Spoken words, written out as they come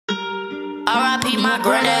R.I.P. my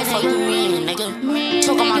granddad, fuck you mean, nigga.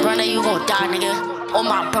 Took on my granddad, you gon' die, nigga. On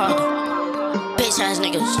my brother. Bitch ass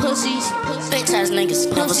niggas. Pussies. Bitch ass niggas.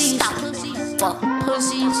 Never stop. Fuck.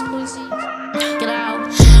 Pussies. Get out.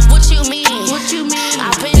 What you mean?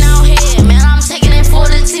 I've been out here, man, I'm taking it for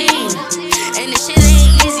the team. And this shit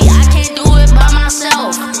ain't easy, I can't do it by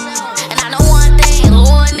myself. And I know one thing,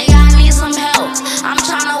 Lord, nigga, I need some help. I'm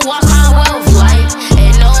tryna watch my wealth, like,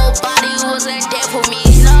 and nobody wasn't there for me.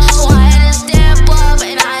 So I had to step up,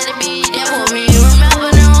 and I had to be there for me.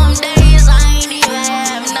 Remember them days, I ain't even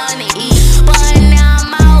have nothing to eat. But now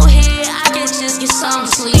I'm out here, I can just get some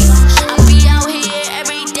sleep. I be out here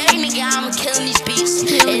every day, nigga, I'm killing these beats.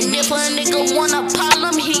 And if a nigga want a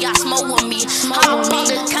problem, he got smoke with me. Hop on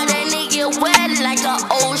the cut, that nigga wet like an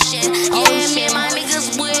ocean. Yeah, me and my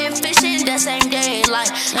niggas went fishing that same day.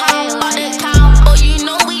 Like, hop on the cowboy, you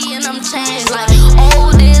know we in them chains. Like,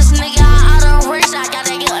 oh, this nigga out of race, I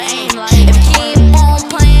gotta get aim. If he keep on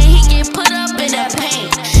playing, he get put up in that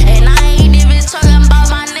paint. And I ain't even talking about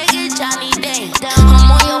my nigga Johnny Dane.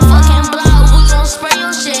 I'm on your fucking block, we gon' spray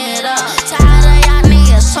your shit up. Tired of y'all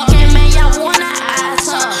niggas talking, man, y'all wanna ass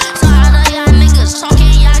up. Tired of y'all niggas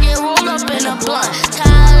talking, y'all get rolled up in a blunt.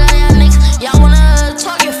 Tired of y'all niggas, y'all wanna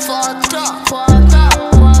talk, get fucked up.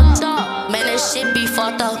 Man, this shit be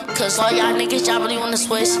fucked up, cause all y'all niggas, y'all really wanna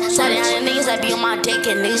switch. Tired of y'all niggas that be on my dick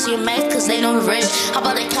and niggas get mad cause they know the rich. How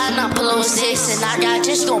about they cotton up below 6 and I got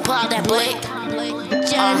just gon' pull out that blick.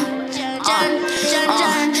 And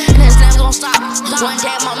it's never gon' stop. One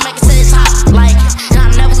day I'ma make it to the top, like, and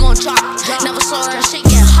I'm never gon' drop. Never saw that shit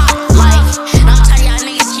get hot, like, and I'm tired of y'all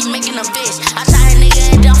niggas keep making them bitch. I tie a nigga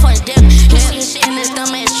head down for the dip. You see shit in this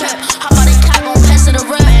dumb ass trip. How about they cop gon' pass to the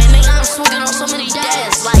rim? And nigga, I'm smoking on so many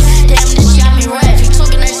dads, like, damn, this shit got me red. If you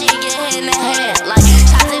talking that shit, you get hit in the head, like,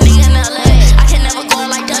 shot the nigga in the leg. I can never go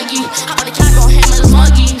like Dougie. How about the cop gon' hit me this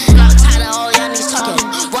monkey? And I'm tired of all y'all niggas talking.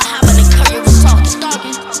 What happened to Curry was talking?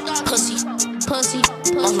 Pussy.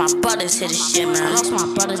 Lost my brother to this shit, man. I lost my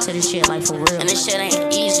brother to this shit, like, for real. And this shit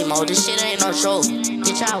ain't easy, mo. This shit ain't no joke.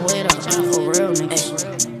 Get y'all weight up, man, for real, nigga.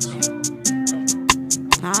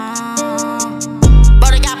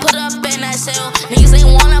 Brother got put up in that cell. Niggas ain't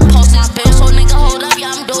wanna post this bill, so nigga, hold up,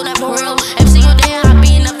 yeah, I'm doing that for real. Every single day I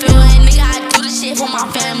be in the field, and nigga, I do this shit for my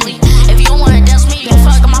family. If you don't wanna dust me, you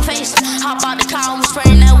fuck in my face. Hop out the car, I'm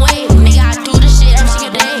spraying that wave. Nigga, I do this shit every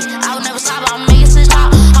single day. I will never stop, I'll make it to the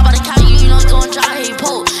top. Hop out the car, you know you gon' try to hit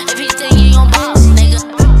pull. If you think you gon' boss, nigga,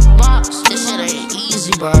 boss. This shit ain't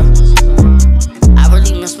easy, bro. I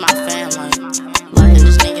really miss my family. Like,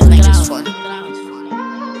 this nigga's funny.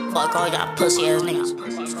 Fuck all y'all pussy ass niggas.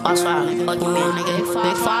 Phosphire, fuck you, man, nigga.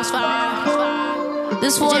 Big phosphire.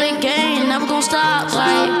 This for the game, never gon' stop.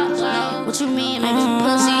 Like, what you mean, nigga?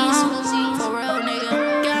 Pussies. For real,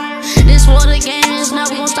 nigga. This for the game, it's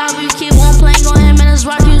never gon' stop. You keep on playing on him and his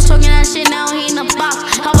rock. You was talking that shit, now he in the box.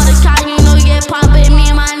 How about the car? You know you get popped, and me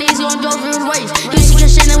and my niggas gon' go through the race. You see your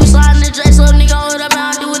shit, and we slide in the dress. Little nigga, hold up, and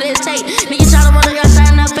I do what it take. Nigga try to run, I got shot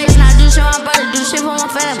in the face, and I do shit for my brother, do shit for my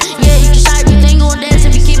fam. Yeah, you can shot everything gon' dance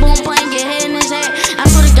if you keep on playing, get hit in his head. I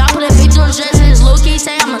swear to God, put that bitch on the dress, and his low key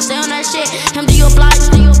say I'ma stay on that shit. Him do your block,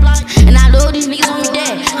 and I know these niggas want me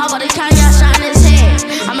dead. How about the car, y'all shot in his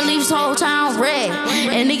head? I'ma leave this whole town red.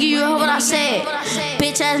 And nigga, you heard what I said.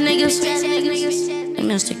 Bitch ass niggas. They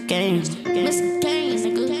missed the game. Mr. Game,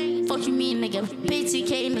 nigga. Fuck you mean, nigga.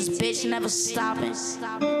 BTK in this bitch, never stopping.